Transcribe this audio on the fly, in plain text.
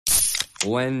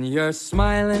When you're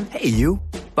smiling. Hey, you.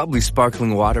 Bubbly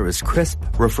sparkling water is crisp,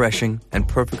 refreshing, and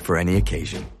perfect for any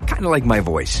occasion. Kind of like my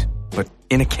voice, but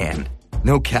in a can.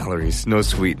 No calories, no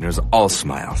sweeteners, all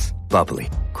smiles. Bubbly.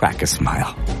 Crack a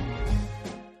smile.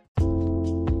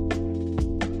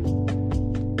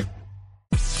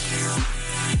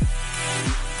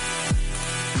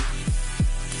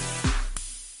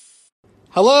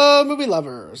 Hello, movie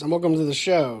lovers, and welcome to the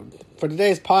show. For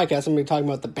today's podcast, I'm going to be talking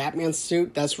about the Batman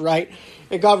suit. That's right.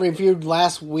 It got reviewed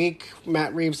last week.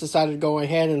 Matt Reeves decided to go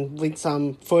ahead and leak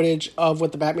some footage of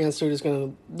what the Batman suit is going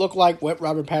to look like with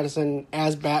Robert Pattinson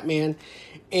as Batman.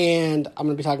 And I'm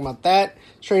going to be talking about that.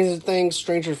 Stranger Things,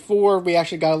 Stranger 4. We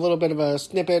actually got a little bit of a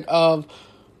snippet of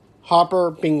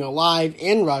Hopper being alive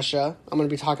in Russia. I'm going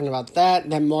to be talking about that.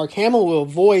 Then Mark Hamill will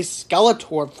voice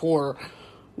Skeletor for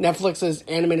Netflix's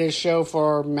animated show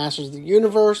for Masters of the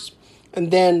Universe. And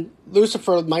then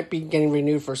Lucifer might be getting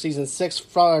renewed for season 6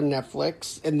 for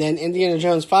Netflix. And then Indiana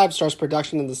Jones 5 starts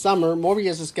production in the summer.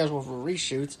 Morbius is scheduled for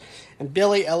reshoots. And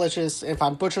Billie Eilish, if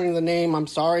I'm butchering the name, I'm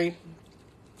sorry.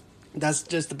 That's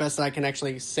just the best I can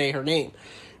actually say her name.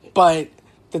 But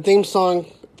the theme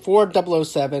song for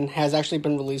 007 has actually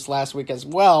been released last week as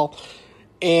well.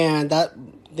 And that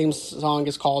theme song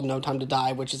is called No Time to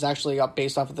Die, which is actually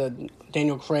based off of the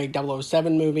Daniel Craig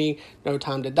 007 movie, No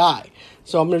Time to Die.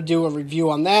 So I'm going to do a review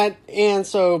on that. And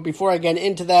so before I get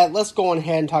into that, let's go on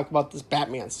ahead and talk about this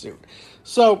Batman suit.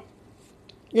 So,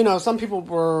 some people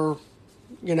were,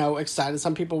 excited.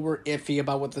 Some people were iffy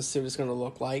about what the suit is going to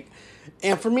look like.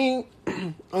 And for me,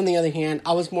 on the other hand,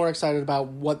 I was more excited about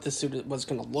what the suit was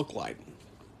going to look like.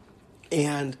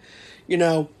 And,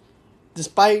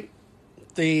 despite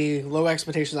the low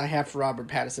expectations I have for Robert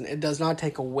Pattinson, it does not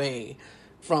take away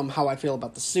from how I feel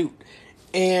about the suit.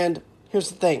 And here's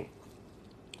the thing.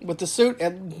 With the suit,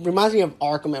 it reminds me of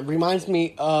Arkham. It reminds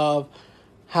me of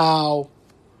how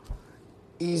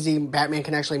easy Batman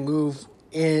can actually move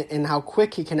in and how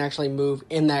quick he can actually move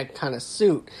in that kind of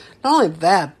suit. Not only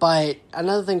that, but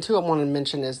another thing too I want to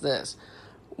mention is this.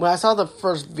 When I saw the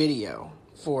first video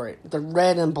for it, the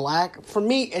red and black, for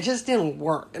me, it just didn't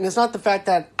work. And it's not the fact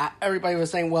that everybody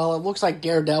was saying, well, it looks like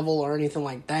Daredevil or anything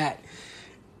like that.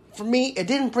 For me, it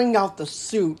didn't bring out the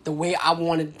suit the way I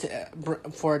wanted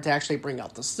for it to actually bring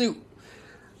out the suit.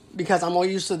 Because I'm all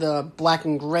used to the black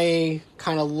and gray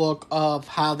kind of look of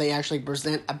how they actually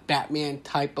present a Batman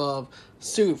type of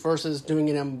suit versus doing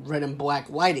it in red and black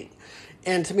lighting.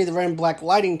 And to me, the red and black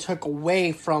lighting took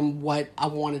away from what I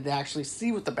wanted to actually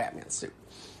see with the Batman suit.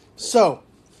 So,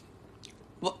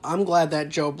 I'm glad that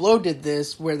Joe Blow did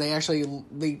this, where they actually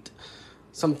leaked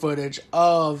some footage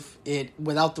of it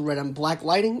without the red and black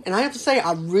lighting. And I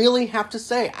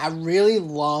really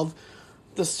love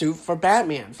the suit for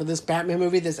Batman. For this Batman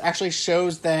movie, this actually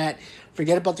shows that,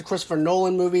 forget about the Christopher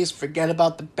Nolan movies, forget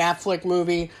about the Batfleck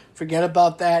movie, forget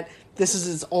about that. This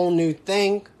is its own new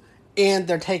thing. And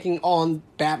they're taking on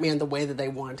Batman the way that they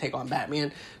want to take on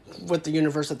Batman with the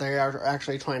universe that they are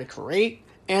actually trying to create.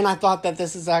 And I thought that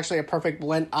this is actually a perfect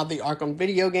blend of the Arkham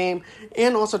video game.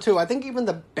 And also, too, I think even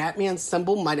the Batman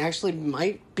symbol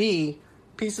might be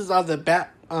pieces of the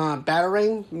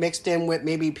Batarang mixed in with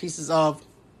maybe pieces of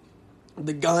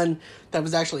the gun that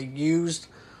was actually used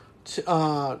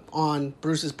on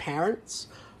Bruce's parents.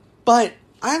 But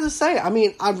I have to say,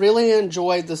 I really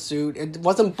enjoyed the suit. It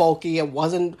wasn't bulky. It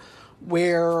wasn't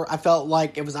where I felt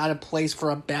like it was out of place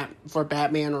for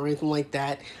Batman or anything like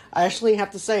that. I actually have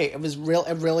to say it was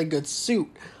a really good suit.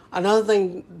 Another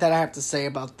thing that I have to say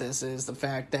about this is the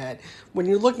fact that when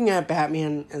you're looking at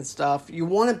Batman and stuff, you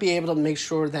want to be able to make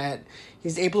sure that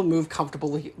he's able to move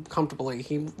comfortably.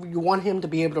 You want him to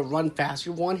be able to run fast.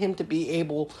 You want him to be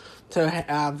able to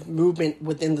have movement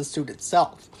within the suit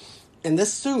itself. And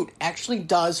this suit actually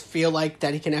does feel like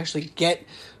that he can actually get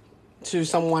to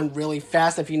someone really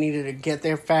fast if you needed to get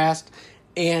there fast.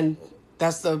 And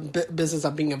that's the business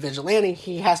of being a vigilante.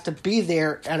 He has to be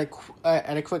there at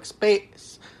a quick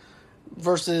space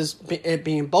versus it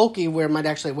being bulky, where it might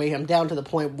actually weigh him down to the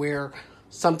point where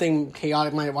something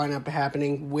chaotic might wind up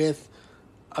happening with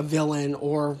a villain,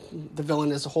 or the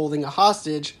villain is holding a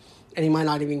hostage and he might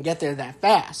not even get there that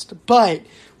fast. But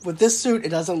with this suit, it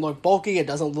doesn't look bulky, it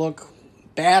doesn't look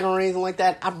bad or anything like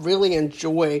that. I really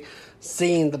enjoy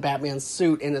seeing the Batman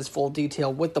suit in its full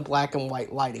detail with the black and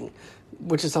white lighting,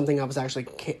 which is something I was actually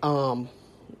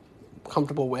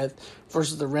comfortable with,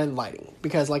 versus the red lighting.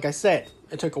 Because, like I said,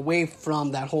 it took away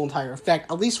from that whole entire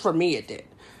effect. At least for me, it did.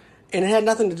 And it had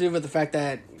nothing to do with the fact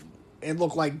that it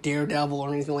looked like Daredevil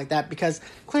or anything like that, because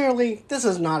clearly this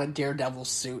is not a Daredevil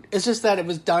suit. It's just that it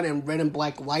was done in red and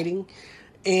black lighting.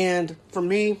 And for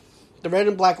me, The red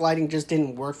and black lighting just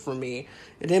didn't work for me.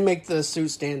 It didn't make the suit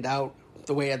stand out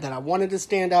the way that I wanted to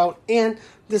stand out. And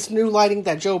this new lighting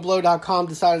that JoeBlow.com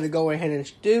decided to go ahead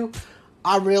and do,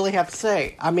 I really have to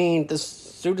say, I mean, this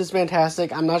suit is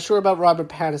fantastic. I'm not sure about Robert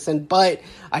Pattinson, but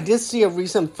I did see a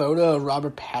recent photo of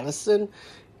Robert Pattinson,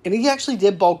 and he actually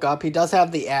did bulk up. He does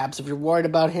have the abs. If you're worried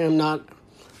about him not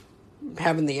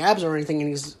having the abs or anything, and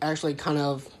he's actually kind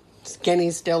of skinny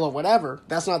still or whatever,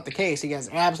 that's not the case. He has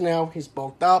abs now. He's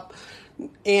bulked up.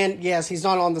 And yes, he's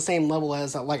not on the same level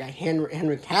as like a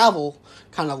Henry Cavill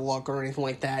kind of look or anything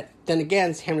like that. Then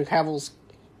again, Henry Cavill's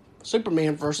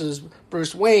Superman versus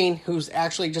Bruce Wayne, who's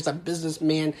actually just a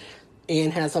businessman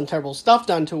and has some terrible stuff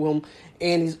done to him,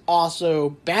 and he's also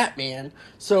Batman.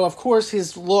 So of course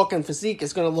his look and physique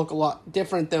is going to look a lot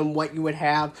different than what you would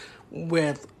have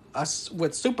with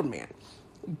Superman.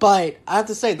 But I have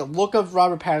to say, the look of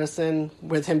Robert Pattinson,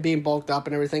 with him being bulked up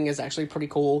and everything, is actually pretty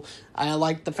cool. I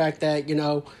like the fact that, you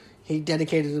know, he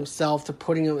dedicated himself to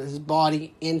putting his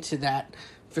body into that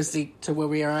physique to where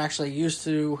we are actually used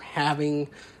to having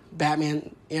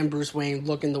Batman and Bruce Wayne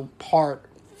looking the part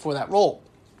for that role.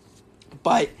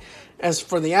 But as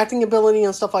for the acting ability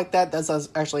and stuff like that, that's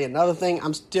actually another thing.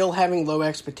 I'm still having low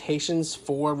expectations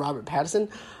for Robert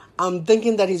Pattinson. I'm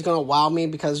thinking that he's going to wow me,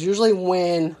 because usually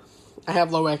when I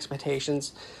have low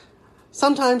expectations,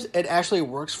 sometimes it actually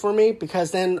works for me,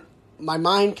 because then my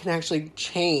mind can actually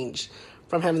change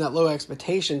from having that low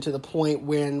expectation to the point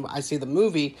when I see the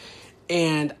movie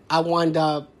and I wind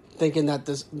up thinking that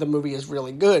the movie is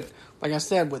really good. Like I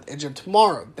said, with Edge of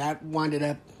Tomorrow, that winded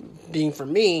up being, for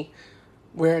me,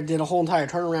 where it did a whole entire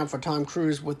turnaround for Tom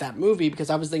Cruise with that movie,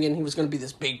 because I was thinking he was going to be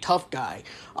this big tough guy.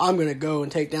 I'm going to go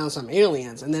and take down some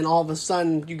aliens. And then all of a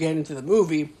sudden you get into the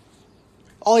movie,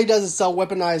 all he does is sell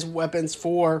weaponized weapons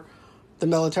for the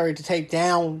military to take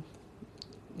down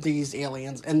these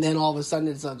aliens. And then all of a sudden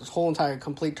it's a whole entire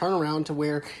complete turnaround to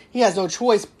where he has no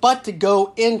choice but to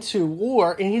go into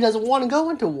war, and he doesn't want to go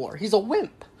into war. He's a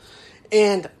wimp.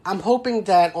 And I'm hoping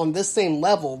that on this same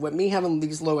level, with me having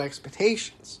these low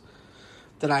expectations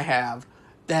that I have,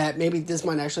 that maybe this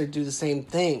might actually do the same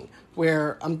thing,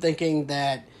 where I'm thinking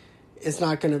that it's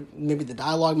not going to, maybe the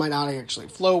dialogue might not actually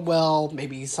flow well,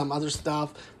 maybe some other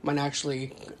stuff might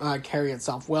actually carry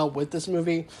itself well with this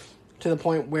movie, to the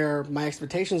point where my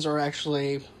expectations are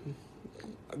actually,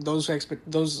 those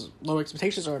low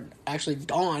expectations are actually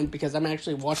gone, because I'm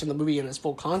actually watching the movie in its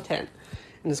full content,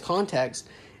 in its context,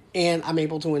 and I'm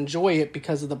able to enjoy it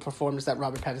because of the performance that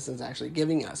Robert Pattinson is actually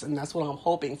giving us, and that's what I'm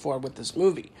hoping for with this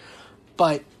movie.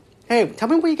 But hey, tell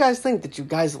me what you guys think. Did you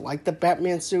guys like the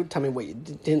Batman suit? Tell me what you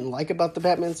didn't like about the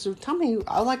Batman suit. Tell me.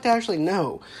 I'd like to actually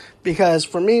know. Because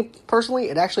for me, personally,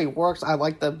 it actually works. I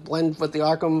like the blend with the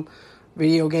Arkham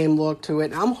video game look to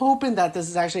it. I'm hoping that this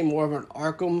is actually more of an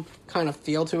Arkham kind of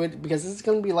feel to it, because this is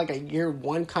going to be like a year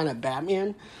one kind of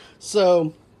Batman.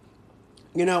 So,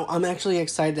 you know, I'm actually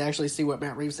excited to actually see what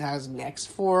Matt Reeves has next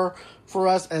for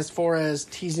us, as far as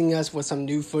teasing us with some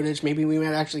new footage. Maybe we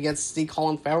might actually get to see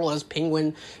Colin Farrell as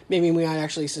Penguin. Maybe we might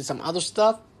actually see some other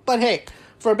stuff. But hey,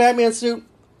 for a Batman suit,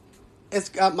 it's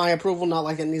got my approval. Not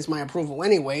like it needs my approval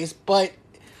anyways, but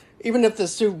even if the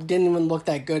suit didn't even look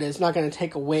that good, it's not going to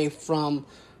take away from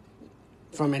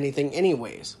anything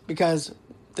anyways. Because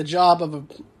the job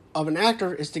of an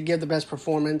actor is to give the best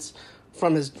performance for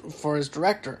his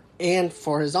director and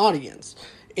for his audience.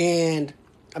 And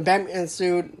a Batman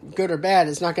suit, good or bad,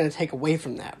 is not going to take away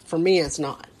from that. For me, it's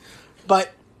not.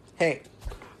 But hey,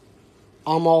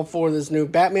 I'm all for this new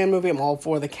Batman movie. I'm all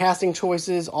for the casting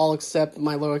choices, all except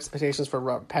my low expectations for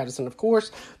Robert Pattinson, of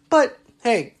course. But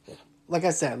hey, like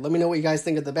I said, let me know what you guys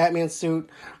think of the Batman suit.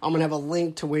 I'm going to have a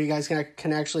link to where you guys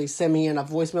can actually send me in a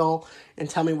voicemail and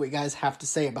tell me what you guys have to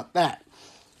say about that.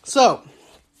 So,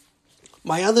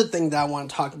 my other thing that I want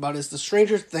to talk about is the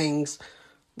Stranger Things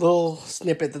little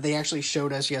snippet that they actually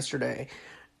showed us yesterday.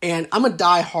 And I'm a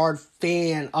die-hard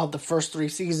fan of the first 3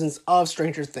 seasons of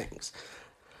Stranger Things.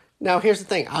 Now, here's the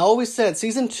thing. I always said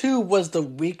Season 2 was the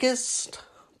weakest,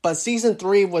 but Season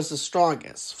 3 was the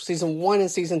strongest. Season 1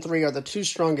 and Season 3 are the 2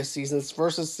 strongest seasons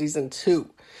versus Season 2.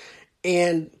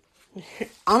 And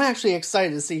I'm actually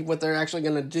excited to see what they're actually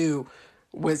going to do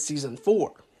with Season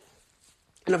 4.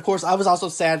 And of course, I was also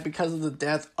sad because of the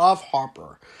death of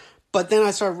Harper. But then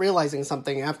I started realizing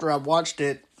something after I watched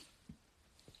it.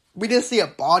 We didn't see a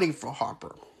body for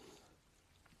Harper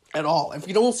at all. If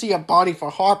you don't see a body for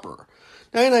Harper,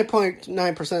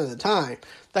 99.9% of the time,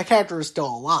 that character is still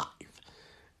alive.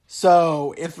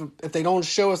 So if they don't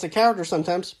show us the character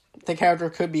sometimes, the character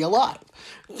could be alive.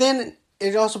 Then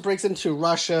it also breaks into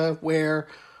Russia, where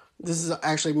this is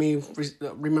actually me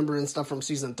remembering stuff from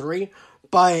Season 3.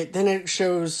 But then it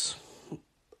shows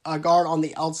a guard on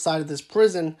the outside of this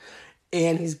prison,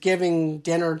 and he's giving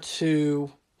dinner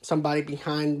to somebody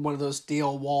behind one of those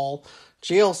steel wall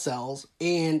jail cells,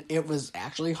 and it was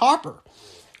actually Hopper.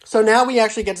 So now we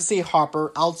actually get to see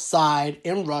Hopper outside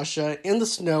in Russia in the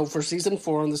snow for season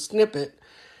 4 on the snippet.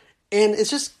 And it's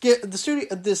just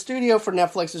the studio for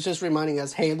Netflix is just reminding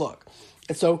us, hey, look,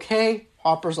 it's okay.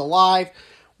 Hopper's alive.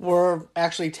 We're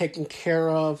actually taking care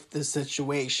of the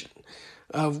situation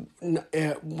of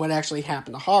what actually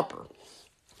happened to Hopper.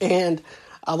 And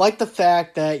I like the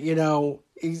fact that,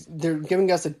 they're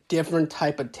giving us a different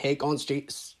type of take on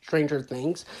Stranger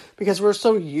Things, because we're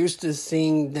so used to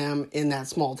seeing them in that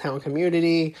small town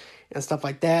community and stuff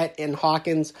like that in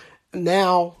Hawkins.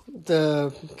 Now some of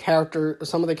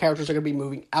the characters are going to be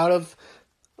moving out of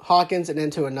Hawkins and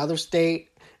into another state,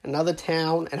 another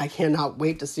town, and I cannot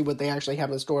wait to see what they actually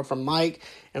have in store from Mike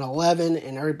and Eleven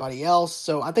and everybody else.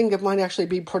 So I think it might actually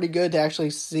be pretty good to actually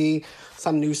see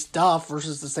some new stuff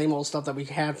versus the same old stuff that we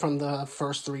had from the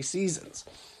first 3 seasons.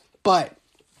 But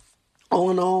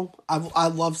all in all, I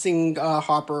love seeing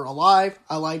Hopper alive.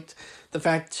 I liked the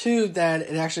fact, too, that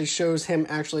it actually shows him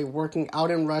actually working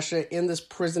out in Russia in this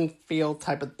prison field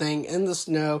type of thing in the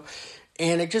snow.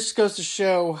 And it just goes to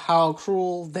show how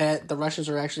cruel that the Russians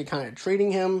are actually kind of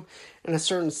treating him in a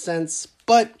certain sense.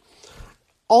 But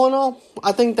all in all,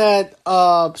 I think that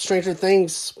Stranger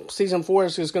Things Season 4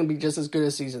 is just going to be just as good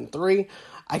as Season 3.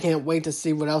 I can't wait to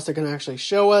see what else they're going to actually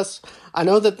show us. I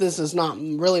know that this is not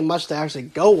really much to actually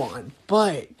go on,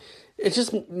 but it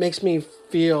just makes me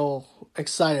feel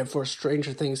excited for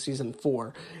Stranger Things Season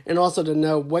 4. And also to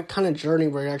know what kind of journey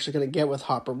we're actually going to get with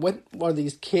Hopper. What are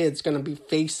these kids going to be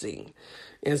facing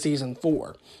in Season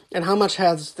 4? And how much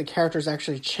has the characters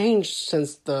actually changed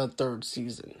since the 3rd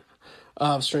season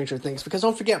of Stranger Things? Because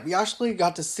don't forget, we actually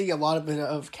got to see a lot of it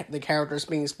of the characters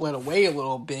being split away a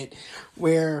little bit,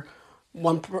 where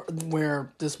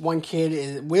this one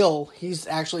kid, Will, he's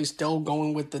actually still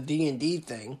going with the D&D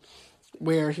thing,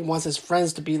 where he wants his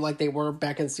friends to be like they were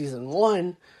back in Season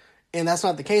 1, and that's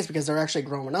not the case because they're actually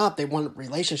growing up. They want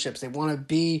relationships. They want to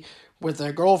be with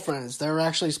their girlfriends. They're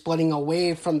actually splitting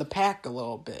away from the pack a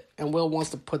little bit, and Will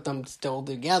wants to put them still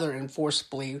together and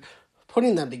forcibly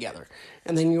putting them together.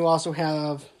 And then you also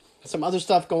have some other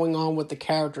stuff going on with the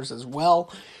characters as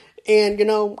well. And,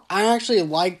 I actually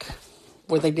like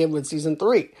what they did with Season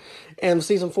 3. And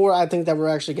Season 4, I think that we're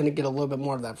actually going to get a little bit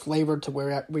more of that flavor to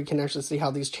where we can actually see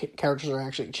how these characters are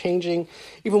actually changing.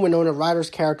 Even Winona Ryder's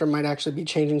character might actually be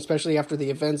changing, especially after the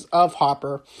events of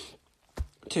Hopper.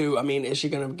 Is she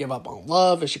going to give up on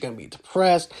love? Is she going to be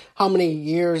depressed? How many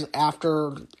years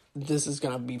after this is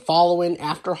going to be following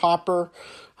after Hopper?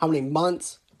 How many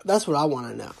months? That's what I want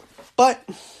to know. But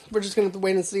we're just going to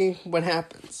wait and see what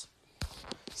happens.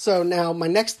 So now my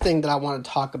next thing that I want to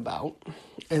talk about,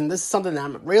 and this is something that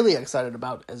I'm really excited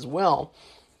about as well,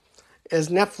 is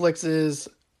Netflix's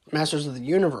Masters of the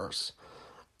Universe.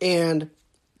 And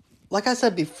like I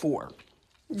said before,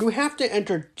 you have to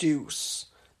introduce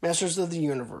Masters of the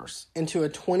Universe into a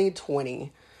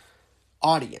 2020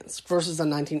 audience versus a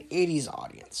 1980s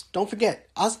audience. Don't forget,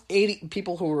 us 80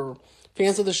 people who were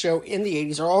fans of the show in the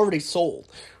 80s are already sold.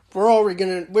 We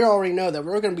already know that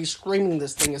we're going to be streaming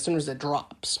this thing as soon as it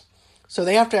drops. So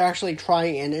they have to actually try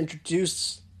and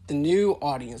introduce the new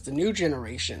audience, the new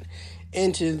generation,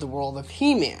 into the world of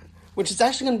He-Man, which is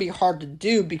actually going to be hard to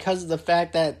do because of the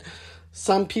fact that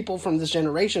some people from this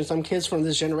generation, some kids from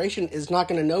this generation, is not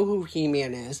going to know who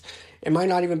He-Man is. It might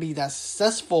not even be that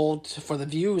successful for the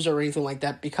views or anything like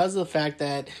that because of the fact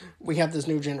that we have this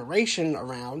new generation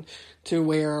around to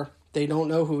where they don't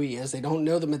know who he is. They don't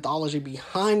know the mythology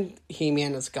behind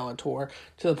He-Man and Skeletor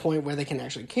to the point where they can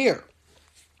actually care.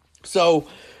 So,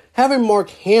 having Mark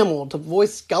Hamill to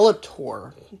voice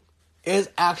Skeletor is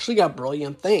actually a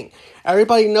brilliant thing.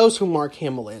 Everybody knows who Mark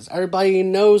Hamill is. Everybody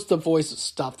knows the voice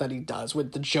stuff that he does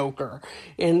with the Joker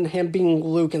and him being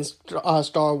Luke in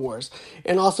Star Wars.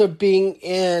 And also being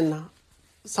in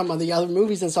some of the other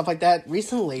movies and stuff like that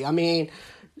recently.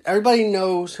 Everybody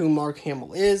knows who Mark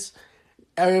Hamill is.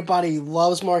 Everybody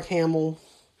loves Mark Hamill,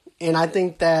 and I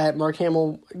think that Mark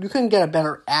Hamill, you couldn't get a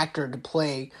better actor to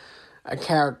play a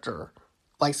character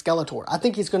like Skeletor. I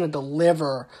think he's going to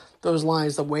deliver those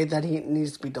lines the way that he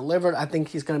needs to be delivered. I think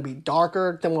he's going to be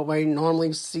darker than what we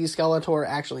normally see Skeletor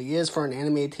actually is for an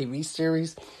animated TV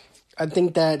series. I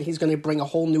think that he's going to bring a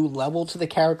whole new level to the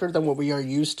character than what we are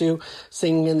used to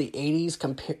seeing in the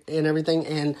 80s and everything,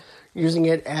 and using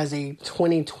it as a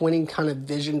 2020 kind of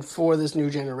vision for this new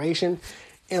generation.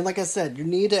 And like I said, you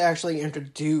need to actually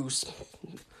introduce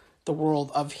the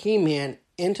world of He-Man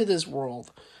into this world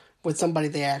with somebody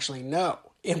they actually know.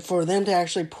 And for them to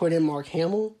actually put in Mark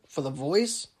Hamill for the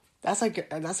voice, that's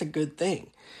a good thing.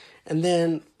 And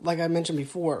then, like I mentioned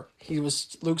before, he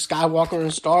was Luke Skywalker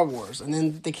in Star Wars. And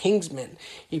then The Kingsman,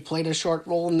 he played a short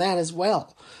role in that as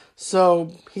well.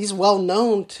 So he's well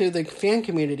known to the fan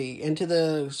community and to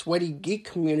the sweaty geek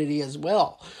community as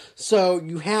well. So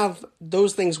you have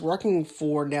those things working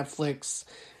for Netflix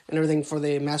and everything for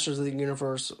the Masters of the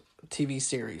Universe TV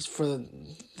series, for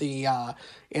the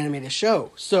animated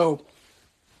show. So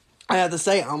I have to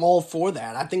say, I'm all for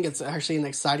that. I think it's actually an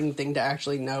exciting thing to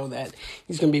actually know that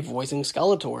he's going to be voicing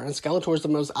Skeletor. And Skeletor is the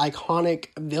most iconic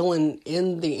villain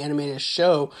in the animated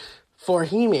show for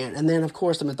He-Man. And then, of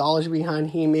course, the mythology behind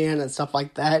He-Man and stuff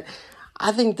like that.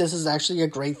 I think this is actually a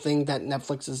great thing that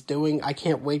Netflix is doing. I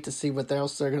can't wait to see what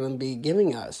else they're going to be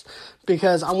giving us.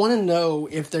 Because I want to know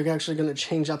if they're actually going to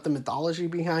change up the mythology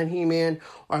behind He-Man,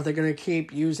 or if they're going to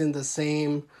keep using the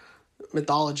same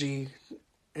mythology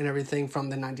and everything from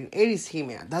the 1980s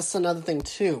He-Man. That's another thing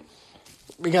too,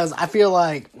 because I feel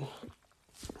like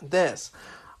this.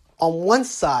 On one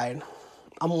side,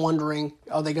 I'm wondering,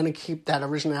 are they going to keep that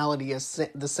originality as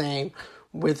the same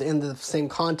within the same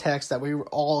context that we were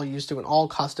all used to and all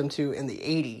accustomed to in the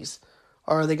 80s?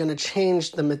 Or are they going to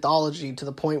change the mythology to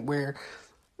the point where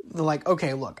they're like,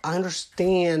 okay, look, I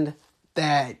understand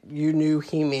that you knew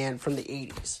He-Man from the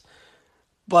 80s,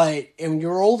 and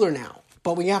you're older now.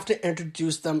 But we have to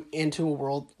introduce them into a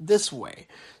world this way.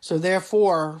 So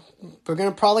therefore, we're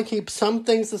going to probably keep some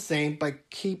things the same, but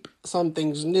keep some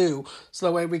things new. So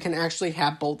that way we can actually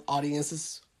have both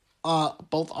audiences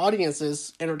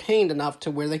entertained enough to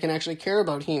where they can actually care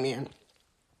about He-Man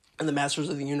and the Masters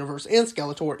of the Universe and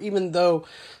Skeletor. Even though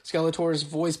Skeletor is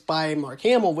voiced by Mark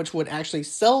Hamill, which would actually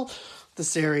sell the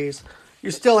series, you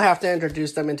still have to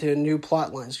introduce them into new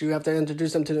plot lines. You have to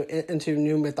introduce them into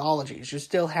new mythologies. You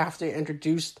still have to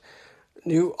introduce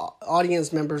new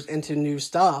audience members into new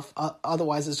stuff.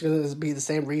 Otherwise, it's going to be the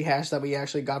same rehash that we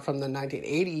actually got from the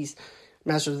 1980s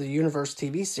Masters of the Universe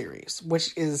TV series,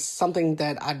 which is something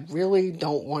that I really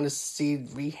don't want to see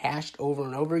rehashed over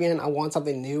and over again. I want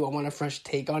something new. I want a fresh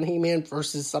take on He-Man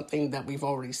versus something that we've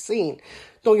already seen.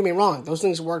 Don't get me wrong. Those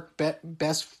things worked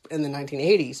best in the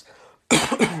 1980s.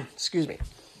 Excuse me,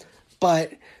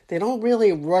 but they don't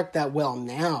really work that well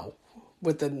now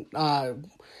with the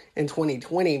in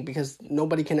 2020, because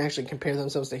nobody can actually compare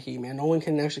themselves to He-Man. No one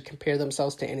can actually compare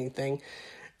themselves to anything.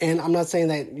 And I'm not saying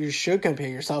that you should compare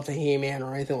yourself to He-Man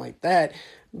or anything like that,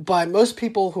 but most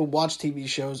people who watch TV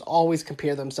shows always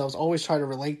compare themselves, always try to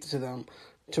relate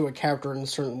to a character in a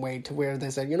certain way, to where they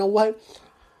say, you know what,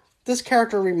 this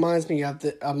character reminds me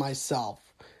of myself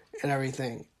and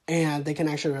everything. And they can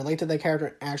actually relate to that character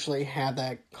and actually have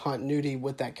that continuity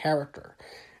with that character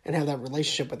and have that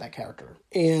relationship with that character.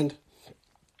 And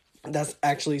that's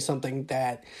actually something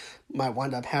that might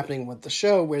wind up happening with the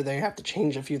show, where they have to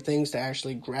change a few things to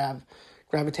actually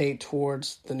gravitate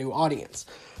towards the new audience.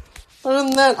 Other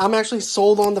than that, I'm actually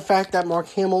sold on the fact that Mark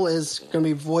Hamill is going to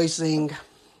be voicing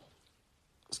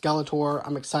Skeletor.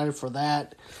 I'm excited for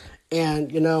that.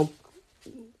 And,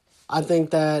 I think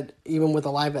that even with a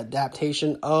live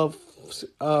adaptation of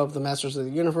the Masters of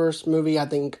the Universe movie, I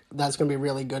think that's going to be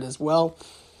really good as well.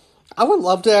 I would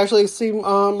love to actually see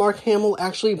Mark Hamill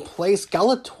actually play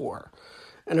Skeletor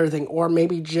and everything, or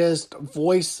maybe just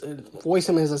voice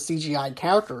him as a CGI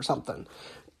character or something.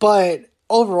 But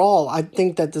overall, I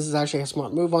think that this is actually a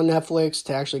smart move on Netflix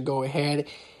to actually go ahead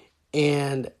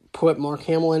and put Mark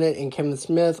Hamill in it, and Kevin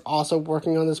Smith also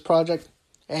working on this project.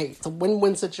 Hey, it's a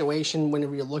win-win situation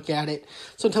whenever you look at it.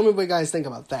 So tell me what you guys think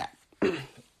about that.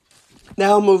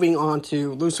 Now moving on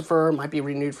to Lucifer, might be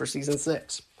renewed for season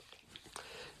 6.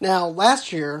 Now,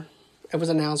 last year, it was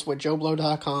announced with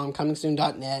JoeBlow.com,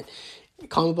 ComingSoon.net,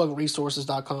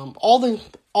 ComicBookResources.com,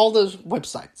 all those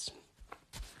websites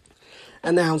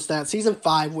announced that season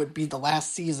 5 would be the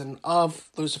last season of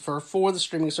Lucifer for the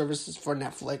streaming services for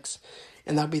Netflix,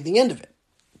 and that would be the end of it.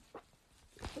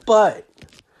 But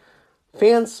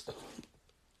fans,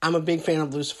 I'm a big fan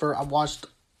of Lucifer. I watched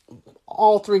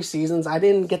all 3 seasons. I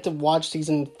didn't get to watch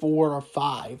season 4 or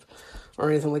 5 or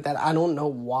anything like that. I don't know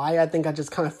why. I think I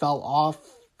just kind of fell off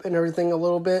and everything a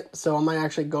little bit. So I might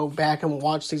actually go back and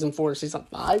watch season 4 or season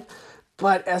 5.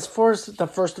 But as far as the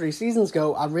first 3 seasons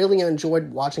go, I really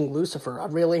enjoyed watching Lucifer. I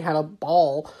really had a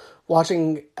ball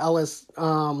watching Ellis,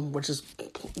 which is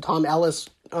Tom Ellis,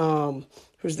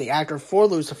 who's the actor for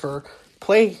Lucifer,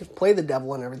 play the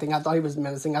devil and everything. I thought he was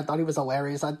menacing. I thought he was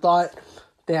hilarious. I thought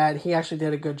that he actually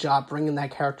did a good job bringing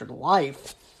that character to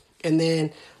life. And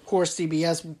then, of course,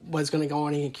 CBS was going to go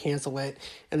on and cancel it,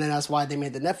 and then that's why they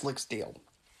made the Netflix deal.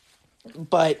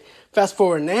 But fast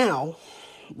forward now,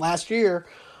 last year,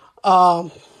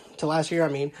 to last year, I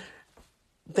mean,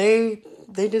 they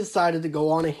decided to go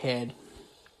on ahead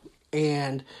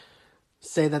and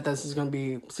say that this is going to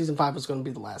be, season 5 was going to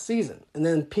be the last season. And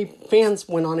then fans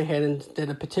went on ahead and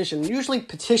did a petition. Usually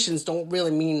petitions don't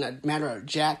really mean a matter of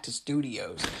jack to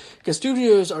studios, because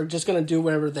studios are just going to do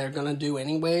whatever they're going to do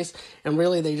anyways, and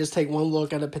really they just take one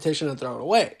look at a petition and throw it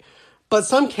away. But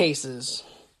some cases,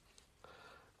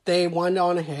 they went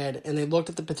on ahead and they looked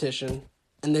at the petition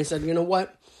and they said, you know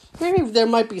what, maybe there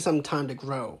might be some time to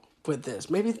grow with this.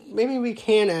 Maybe we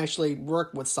can actually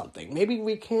work with something. Maybe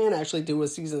we can actually do a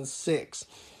season 6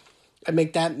 and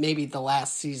make that maybe the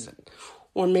last season.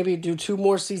 Or maybe do 2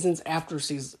 more seasons after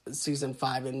season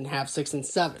 5 and have 6 and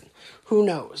 7. Who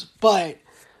knows? But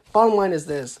bottom line is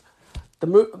this. The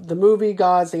movie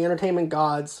gods, the entertainment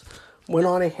gods went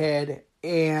on ahead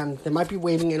and they might be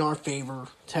waiting in our favor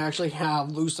to actually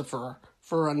have Lucifer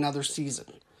for another season.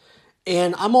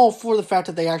 And I'm all for the fact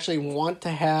that they actually want to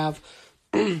have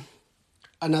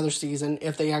another season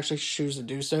if they actually choose to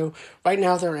do so. Right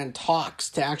now they're in talks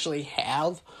to actually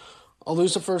have a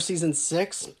Lucifer season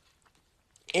 6,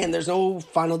 and there's no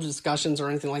final discussions or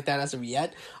anything like that as of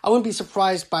yet. I wouldn't be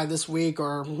surprised by this week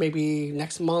or maybe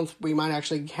next month we might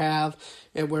actually have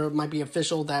it where it might be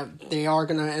official that they are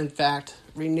going to in fact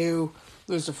renew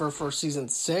Lucifer for season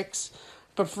 6.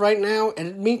 But for right now,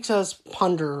 it makes us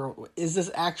ponder, is this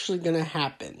actually going to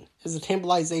happen? Is the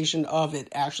temporalization of it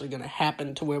actually going to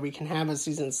happen to where we can have a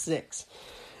season 6?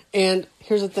 And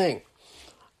here's the thing.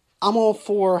 I'm all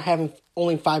for having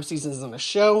only 5 seasons in a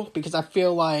show, because I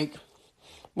feel like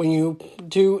when you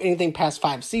do anything past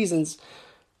 5 seasons,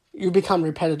 you become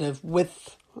repetitive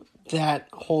with that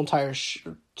whole entire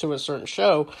to a certain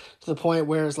show, to the point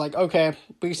where it's like, okay,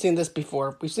 we've seen this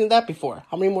before, we've seen that before.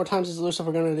 How many more times is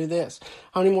Lucifer going to do this?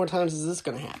 How many more times is this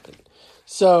going to happen?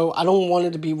 So I don't want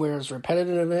it to be where it's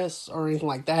repetitiveness or anything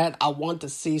like that. I want to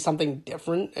see something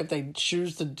different if they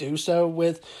choose to do so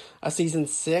with a season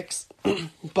 6.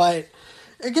 But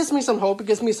it gives me some hope. It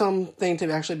gives me something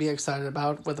to actually be excited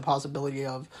about, with the possibility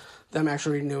of them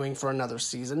actually renewing for another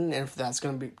season, if that's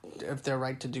going to be, if they're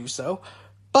right to do so.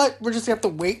 But we're just going to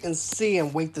have to wait and see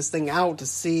and wait this thing out to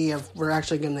see if we're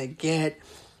actually going to get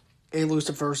a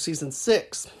Lucifer season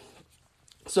 6.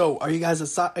 So, are you guys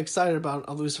excited about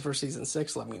a Lucifer season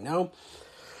 6? Let me know.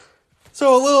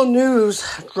 So, a little news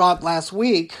dropped last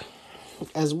week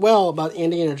as well about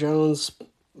Indiana Jones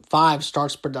 5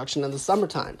 starts production in the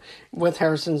summertime, with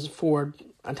Harrison Ford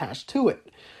attached to it.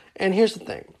 And here's the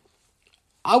thing.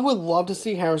 I would love to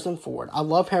see Harrison Ford. I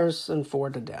love Harrison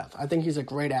Ford to death. I think he's a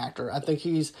great actor. I think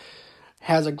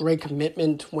has a great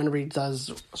commitment whenever he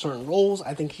does certain roles.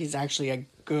 I think he's actually a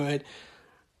good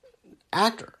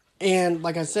actor. And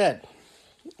like I said,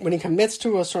 when he commits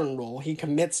to a certain role, he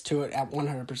commits to it at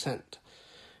 100%.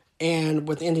 And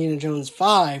with Indiana Jones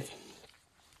 5,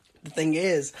 the thing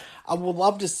is, I would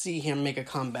love to see him make a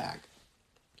comeback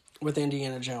with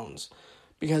Indiana Jones.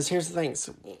 Because here's the thing,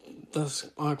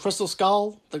 the Crystal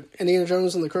Skull, the Indiana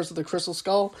Jones and the Curse of the Crystal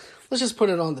Skull, let's just put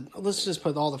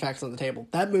all the facts on the table.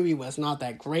 That movie was not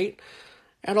that great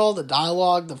at all. The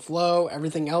dialogue, the flow,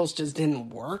 everything else just didn't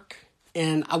work.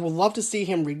 And I would love to see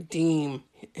him redeem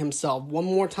himself one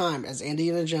more time as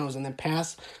Indiana Jones and then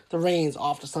pass the reins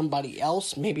off to somebody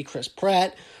else, maybe Chris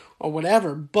Pratt or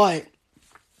whatever. But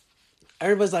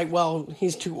everybody's like, well,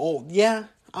 he's too old. Yeah,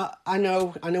 I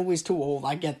know he's too old.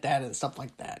 I get that and stuff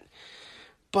like that.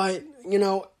 But, you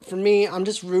know, for me, I'm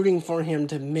just rooting for him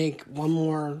to make one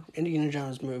more Indiana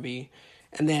Jones movie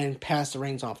and then pass the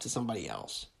reins off to somebody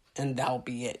else. And that'll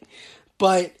be it.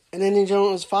 But in Indiana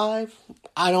Jones 5,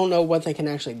 I don't know what they can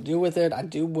actually do with it. I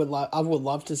would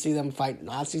love to see them fight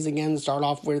Nazis again, start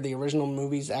off where the original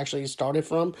movies actually started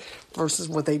from, versus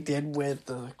what they did with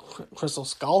the Crystal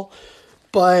Skull.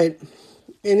 But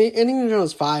Indiana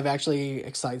Jones 5 actually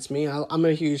excites me. I'm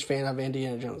a huge fan of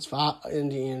Indiana Jones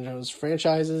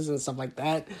franchises and stuff like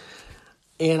that.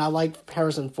 And I like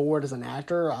Harrison Ford as an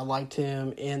actor. I liked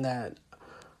him in that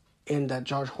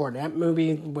George Hornet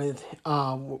movie with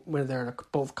where they're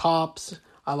both cops.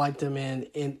 I liked him in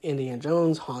Indiana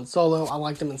Jones, Han Solo. I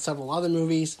liked him in several other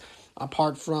movies,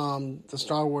 apart from the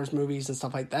Star Wars movies and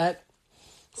stuff like that.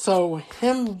 So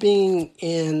him being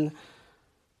in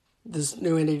this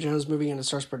new Indiana Jones movie and it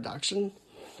starts production,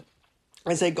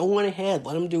 I say go on ahead.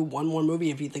 Let him do one more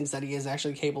movie if he thinks that he is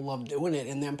actually capable of doing it,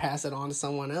 and then pass it on to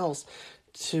someone else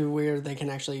to where they can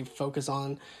actually focus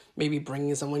on maybe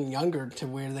bringing someone younger to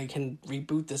where they can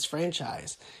reboot this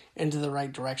franchise into the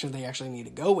right direction they actually need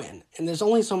to go in. And there's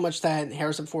only so much that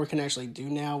Harrison Ford can actually do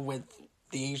now with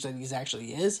the age that he's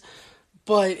actually is.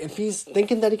 But if he's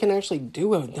thinking that he can actually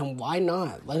do it, then why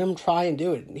not? Let him try and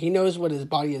do it. He knows what his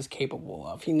body is capable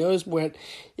of. He knows what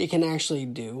he can actually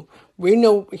do. He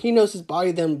knows his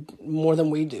body more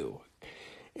than we do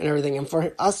and everything. And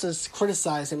for us to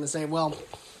criticize him and say, well,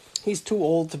 he's too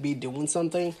old to be doing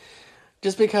something,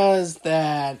 just because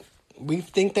that we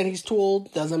think that he's too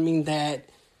old doesn't mean that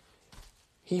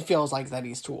he feels like that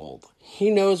he's too old.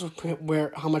 He knows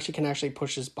how much he can actually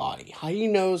push his body. How he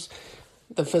knows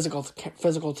the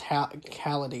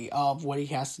physicality of what he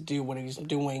has to do when he's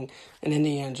doing an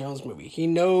Indiana Jones movie. He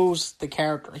knows the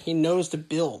character. He knows the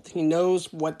build. He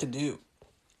knows what to do.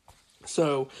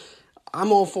 So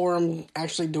I'm all for him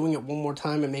actually doing it one more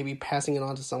time and maybe passing it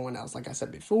on to someone else, like I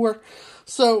said before.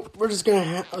 So we're just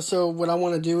gonna. So what I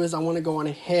want to do is I want to go on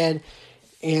ahead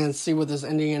and see what this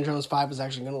Indiana Jones 5 is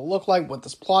actually going to look like, what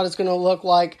this plot is going to look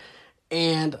like,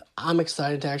 and I'm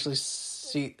excited to actually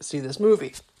see this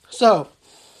movie. So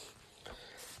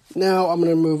now I'm going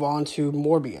to move on to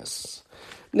Morbius.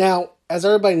 Now, as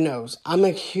everybody knows, I'm a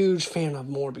huge fan of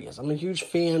Morbius. I'm a huge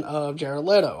fan of Jared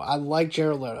Leto. I like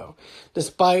Jared Leto.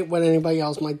 Despite what anybody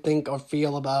else might think or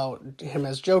feel about him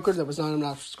as Joker, there was not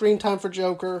enough screen time for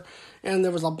Joker, and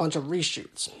there was a bunch of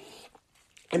reshoots.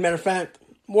 As a matter of fact,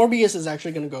 Morbius is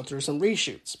actually going to go through some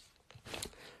reshoots.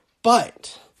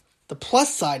 But the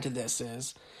plus side to this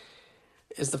is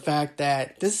the fact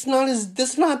that this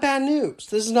is not bad news.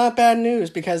 This is not bad news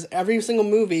because every single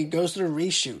movie goes through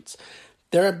reshoots.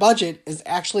 Their budget is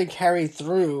actually carried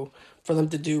through for them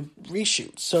to do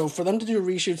reshoots. So for them to do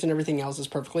reshoots and everything else is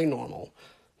perfectly normal.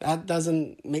 That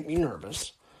doesn't make me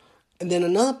nervous. And then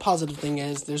another positive thing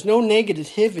is there's no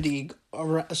negativity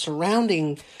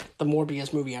surrounding the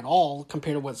Morbius movie at all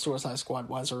compared to what Suicide Squad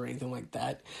was or anything like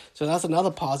that. So that's another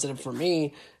positive for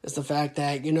me is the fact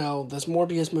that, this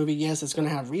Morbius movie, yes, it's going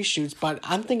to have reshoots, but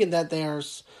I'm thinking that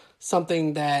there's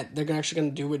something that they're actually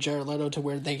going to do with Jared Leto to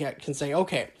where they can say,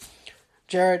 okay,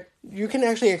 Jared, you can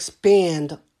actually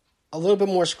expand a little bit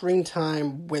more screen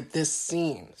time with this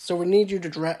scene. So we need you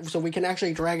to so we can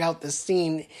actually drag out this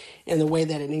scene in the way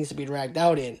that it needs to be dragged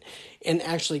out in and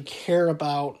actually care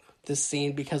about this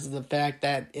scene because of the fact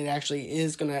that it actually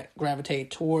is going to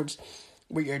gravitate towards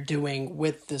what you're doing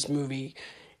with this movie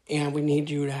and we need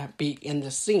you to be in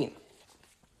this scene.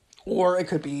 Or it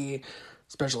could be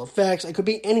special effects. It could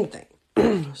be anything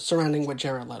surrounding with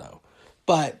Jared Leto.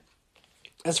 But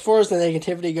as far as the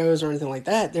negativity goes or anything like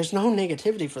that, there's no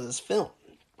negativity for this film.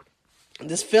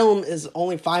 This film is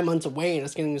only 5 months away and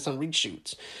it's getting some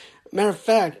reshoots. Matter of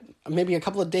fact, maybe a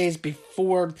couple of days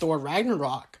before Thor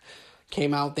Ragnarok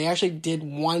came out, they actually did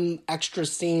one extra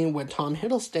scene with Tom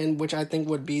Hiddleston, which I think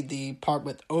would be the part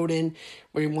with Odin,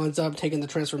 where he winds up taking the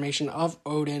transformation of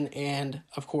Odin, and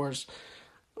of course,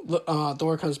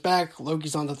 Thor comes back,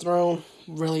 Loki's on the throne.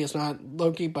 Really, it's not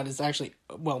Loki, but it's actually,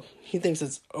 he thinks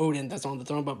it's Odin that's on the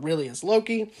throne, but really it's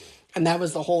Loki. And that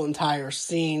was the whole entire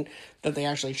scene that they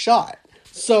actually shot.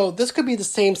 So this could be the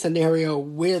same scenario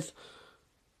with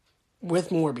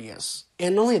Morbius.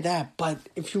 And not only that, but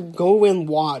if you go and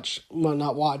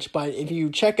if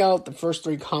you check out the first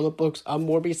 3 comic books of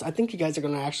Morbius, I think you guys are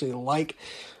going to actually like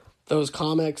those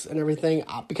comics and everything.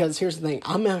 Because here's the thing,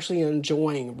 I'm actually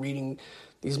enjoying reading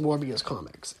these Morbius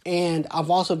comics. And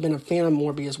I've also been a fan of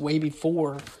Morbius way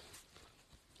before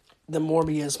the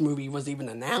Morbius movie was even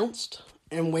announced.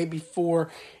 And way before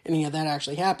any of that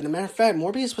actually happened. As a matter of fact,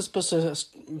 Morbius was supposed to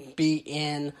be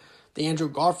in the Andrew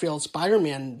Garfield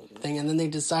Spider-Man thing. And then they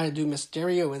decided to do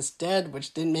Mysterio instead,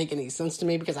 which didn't make any sense to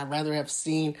me because I'd rather have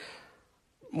seen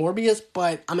Morbius.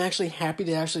 But I'm actually happy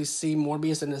to actually see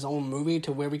Morbius in his own movie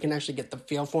to where we can actually get the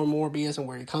feel for Morbius and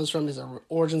where he comes from, his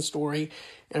origin story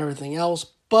and everything else.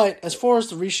 But as far as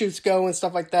the reshoots go and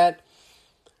stuff like that,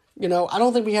 I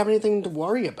don't think we have anything to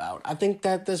worry about. I think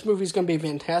that this movie's going to be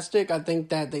fantastic. I think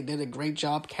that they did a great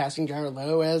job casting Jared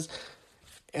Leto as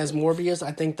Morbius.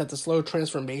 I think that the slow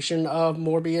transformation of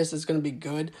Morbius is going to be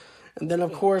good. And then,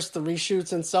 of course, the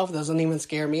reshoots itself doesn't even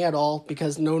scare me at all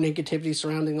because no negativity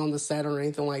surrounding on the set or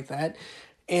anything like that.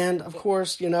 And, of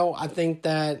course, I think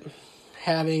that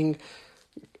having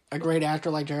a great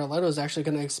actor like Jared Leto is actually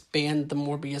going to expand the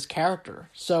Morbius character.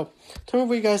 So, tell me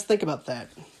what you guys think about that.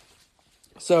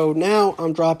 So, now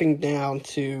I'm dropping down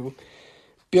to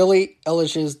Billie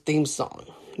Eilish's theme song,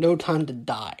 No Time to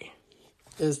Die,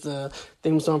 is the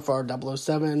theme song for our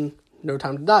 007, No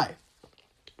Time to Die.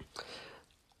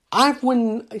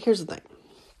 Here's the thing.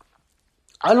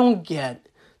 I don't get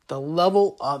the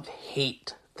level of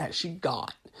hate that she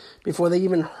got before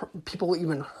people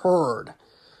even heard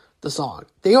the song.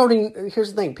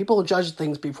 Here's the thing, people judge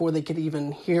things before they could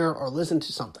even hear or listen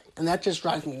to something, and that just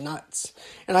drives me nuts.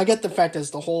 And I get the fact that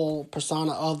it's the whole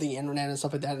persona of the internet and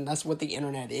stuff like that, and that's what the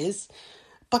internet is.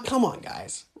 But come on,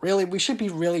 guys. Really, we should be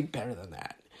really better than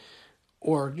that.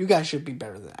 Or you guys should be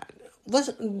better than that.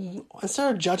 Listen,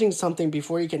 instead of judging something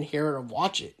before you can hear it or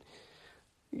watch it,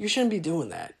 you shouldn't be doing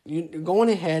that. You go on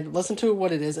ahead, listen to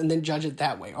what it is, and then judge it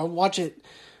that way. Or watch it.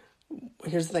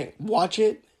 Here's the thing. Watch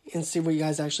it and see what you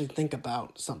guys actually think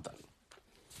about something.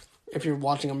 If you're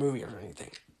watching a movie or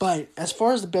anything. But as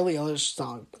far as the Billie Eilish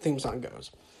theme song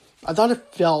goes, I thought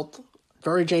it felt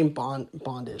very James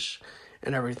Bondish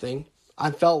and everything.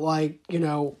 I felt like,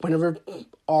 whenever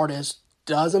artists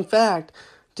does in fact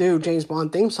do James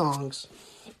Bond theme songs,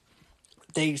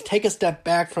 they take a step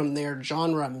back from their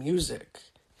genre music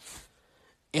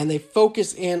and they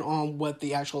focus in on what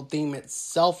the actual theme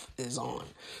itself is on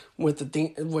with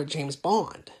James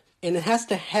Bond. And it has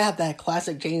to have that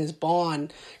classic James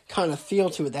Bond kind of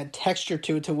feel to it, that texture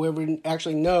to it, to where we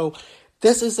actually know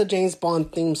this is a James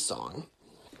Bond theme song.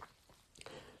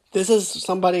 This is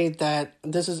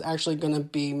this is actually going to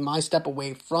be my step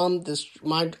away from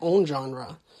my own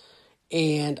genre.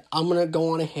 And I'm going to go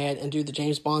on ahead and do the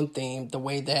James Bond theme the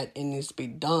way that it needs to be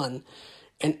done.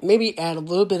 And maybe add a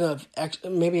little bit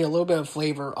of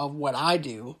flavor of what I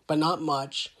do, but not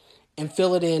much. And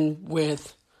fill it in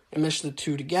with, and mesh the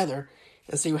two together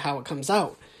and see how it comes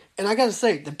out. And I gotta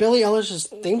say, the Billie Eilish's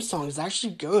theme song is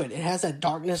actually good. It has that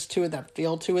darkness to it, that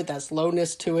feel to it, that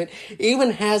slowness to it. It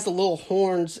even has the little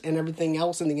horns and everything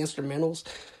else in the instrumentals.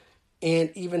 And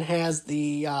even has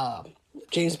the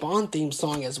James Bond theme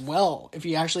song as well. If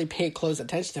you actually pay close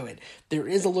attention to it, there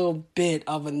is a little bit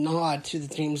of a nod to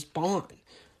the James Bond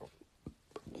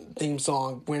theme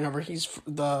song whenever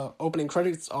the opening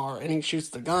credits are and he shoots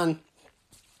the gun.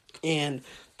 And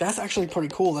that's actually pretty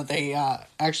cool that they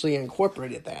actually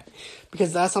incorporated that,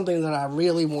 because that's something that I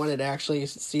really wanted to actually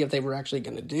see if they were actually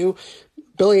going to do.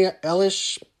 Billie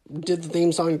Eilish did the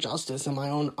theme song justice, in my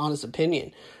own honest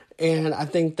opinion. And I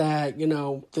think that,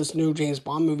 this new James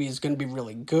Bond movie is going to be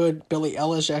really good. Billie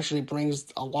Eilish actually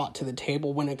brings a lot to the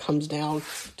table when it comes down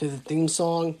to the theme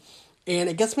song. And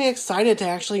it gets me excited to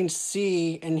actually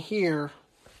see and hear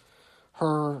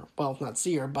her, well, not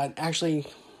see her, but actually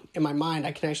in my mind,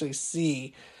 I can actually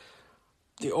see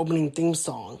the opening theme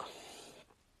song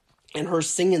and her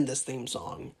singing this theme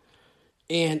song.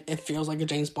 And it feels like a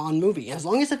James Bond movie. As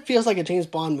long as it feels like a James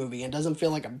Bond movie and doesn't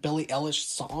feel like a Billie Eilish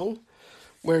song,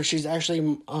 where she's actually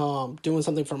doing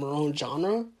something from her own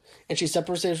genre, and she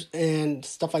separates it and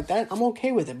stuff like that, I'm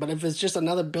okay with it. But if it's just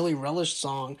another Billie Eilish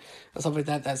song and stuff like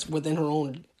that that's within her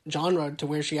own genre to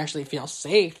where she actually feels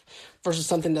safe, versus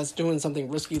something that's doing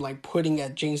something risky like putting a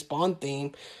James Bond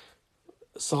theme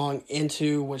song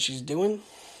into what she's doing,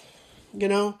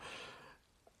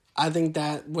 I think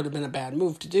that would have been a bad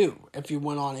move to do if you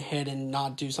went on ahead and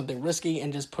not do something risky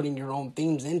and just putting your own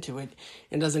themes into it.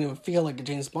 It doesn't even feel like a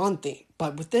James Bond theme.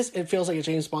 But with this, it feels like a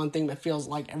James Bond theme. It feels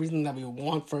like everything that we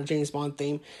want for a James Bond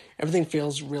theme. Everything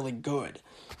feels really good.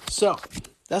 So,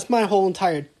 that's my whole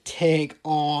entire take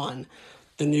on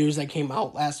the news that came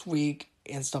out last week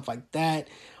and stuff like that.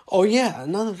 Oh yeah,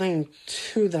 another thing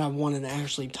too that I wanted to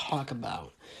actually talk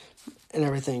about and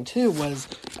everything too was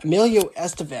Emilio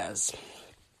Estevez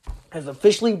has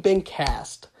officially been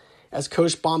cast as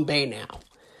Coach Bombay now.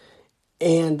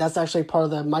 And that's actually part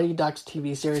of the Mighty Ducks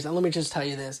TV series. And let me just tell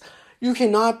you this. You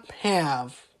cannot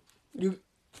have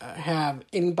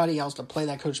anybody else to play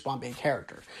that Coach Bombay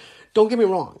character. Don't get me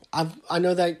wrong. I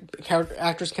know that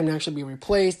actors can actually be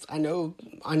replaced. I know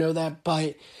that.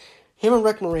 But him and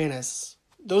Rick Moranis,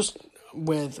 those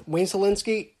with Wayne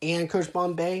Selinsky and Coach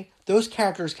Bombay, those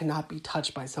characters cannot be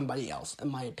touched by somebody else, in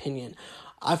my opinion.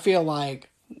 I feel like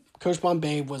Coach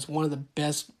Bombay was one of the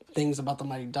best things about the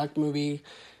Mighty Duck movie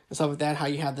and stuff like that. How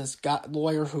you have this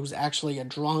lawyer who's actually a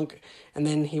drunk, and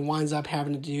then he winds up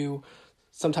having to do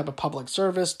some type of public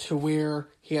service to where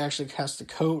he actually has to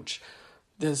coach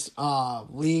this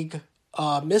league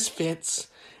misfits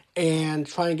and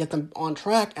try and get them on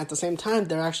track. At the same time,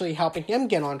 they're actually helping him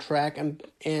get on track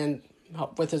and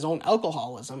help with his own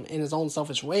alcoholism and his own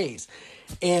selfish ways.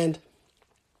 And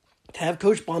to have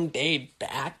Coach Bombay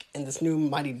back in this new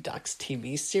Mighty Ducks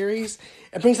TV series,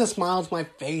 it brings a smile to my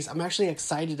face. I'm actually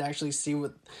excited to actually see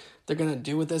what they're going to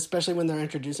do with this, especially when they're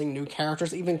introducing new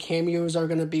characters. Even cameos are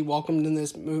going to be welcomed in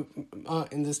this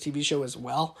TV show as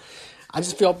well. I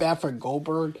just feel bad for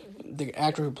Goldberg, the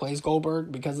actor who plays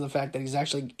Goldberg, because of the fact that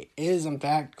is in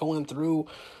fact going through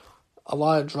a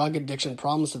lot of drug addiction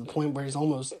problems to the point where he's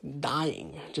almost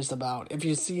dying, just about. If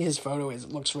you see his photo, it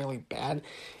looks really bad.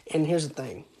 And here's the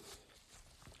thing.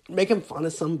 making fun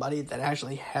of somebody that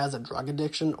actually has a drug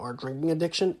addiction or a drinking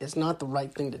addiction is not the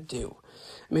right thing to do.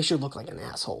 It makes you look like an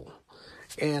asshole.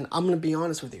 And I'm going to be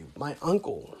honest with you. My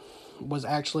uncle was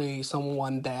actually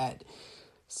someone that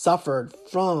suffered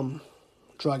from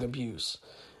drug abuse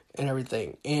and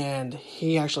everything. And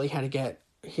he actually had to as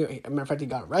a matter of fact, he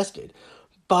got arrested.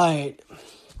 But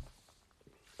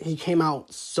he came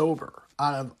out sober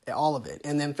out of all of it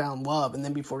and then found love. And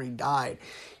then before he died,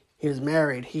 he was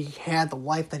married. He had the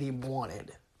life that he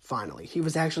wanted, finally. He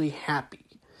was actually happy.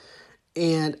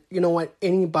 And you know what?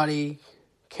 Anybody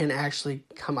can actually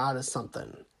come out of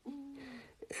something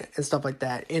and stuff like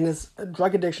that. And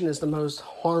drug addiction is the most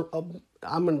I'm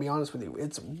going to be honest with you.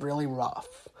 It's really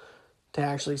rough to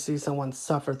actually see someone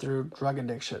suffer through drug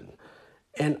addiction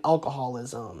and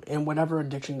alcoholism and whatever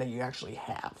addiction that you actually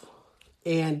have.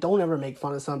 And don't ever make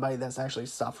fun of somebody that's actually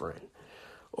suffering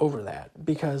over that,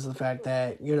 because of the fact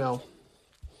that, you know,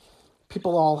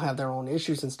 people all have their own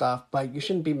issues and stuff, but you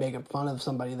shouldn't be making fun of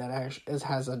somebody that actually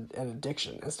has an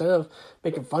addiction. Instead of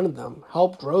making fun of them,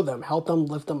 help grow them, help them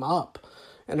lift them up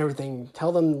and everything.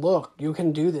 Tell them, look, you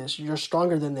can do this. You're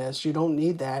stronger than this. You don't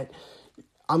need that.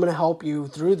 I'm going to help you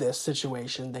through this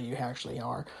situation that you actually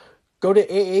are. Go to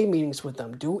AA meetings with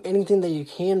them. Do anything that you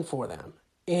can for them.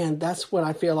 And that's what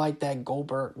I feel like that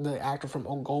Goldberg, the actor from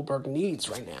Old Goldberg, needs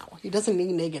right now. He doesn't need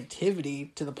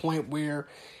negativity to the point where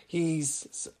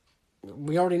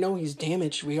we already know he's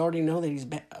damaged. We already know that he's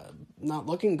not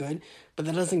looking good. But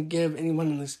that doesn't give anyone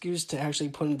an excuse to actually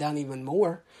put him down even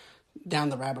more, down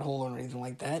the rabbit hole or anything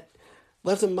like that.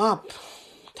 Lift him up.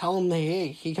 Tell him that, hey,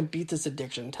 he can beat this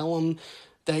addiction. Tell him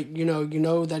that, you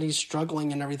know that he's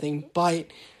struggling and everything. But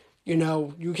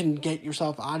you can get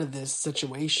yourself out of this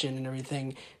situation and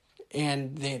everything,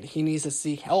 and that he needs to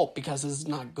seek help because this is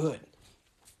not good.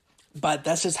 But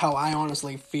that's just how I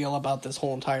honestly feel about this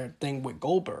whole entire thing with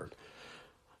Goldberg.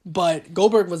 But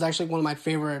Goldberg was actually one of my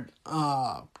favorite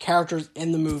characters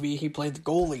in the movie. He played the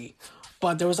goalie.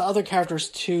 But there was other characters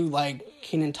too, like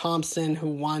Kenan Thompson, who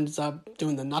winds up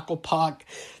doing the knuckle puck.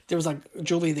 There was like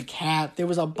Julie the cat. There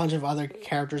was a bunch of other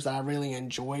characters that I really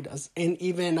enjoyed. And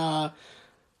even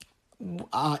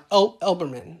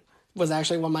Elberman was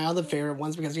actually one of my other favorite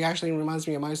ones, because he actually reminds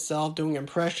me of myself, doing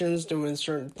impressions, doing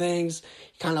certain things.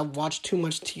 He kind of watched too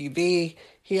much TV.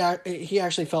 He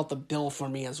actually felt the bill for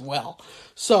me as well.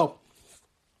 So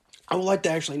I would like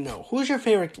to actually know, who's your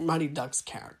favorite Mighty Ducks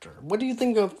character? What do you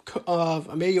think of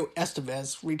Emilio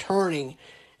Estevez returning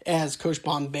as Coach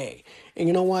Bombay? And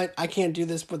you know what? I can't do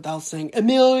this without saying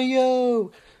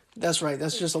Emilio. That's right.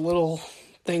 That's just a little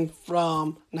thing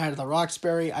from Night of the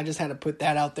Roxbury. I just had to put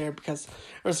that out there because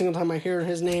every single time I hear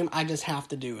his name, I just have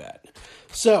to do it.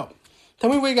 So,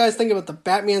 tell me what you guys think about the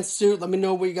Batman suit. Let me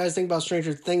know what you guys think about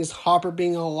Stranger Things, Hopper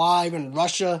being alive in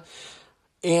Russia,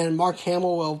 and Mark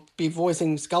Hamill will be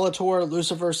voicing Skeletor,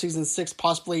 Lucifer Season 6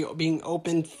 possibly being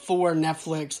opened for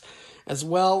Netflix as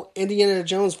well. Indiana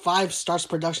Jones 5 starts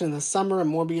production in the summer,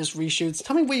 and Morbius reshoots.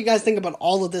 Tell me what you guys think about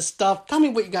all of this stuff. Tell me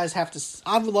what you guys have to...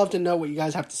 I would love to know what you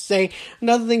guys have to say.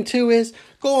 Another thing, too, is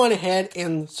go on ahead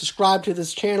and subscribe to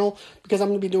this channel, because I'm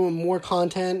going to be doing more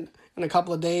content in a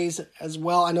couple of days as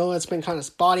well. I know it's been kind of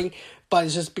spotty, but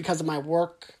it's just because of my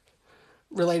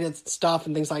work-related stuff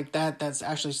and things like that that's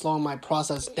actually slowing my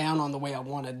process down on the way I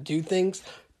want to do things.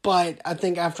 But I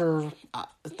think after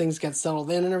things get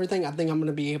settled in and everything, I think I'm going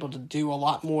to be able to do a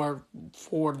lot more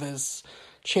for this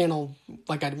channel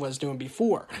like I was doing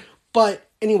before. But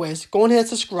anyways, go ahead and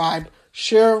subscribe,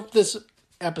 share this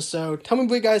episode, tell me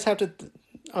what you guys have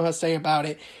to say about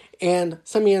it, and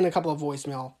send me in a couple of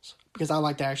voicemails, because I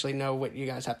like to actually know what you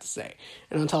guys have to say.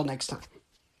 And until next time,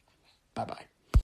 bye-bye.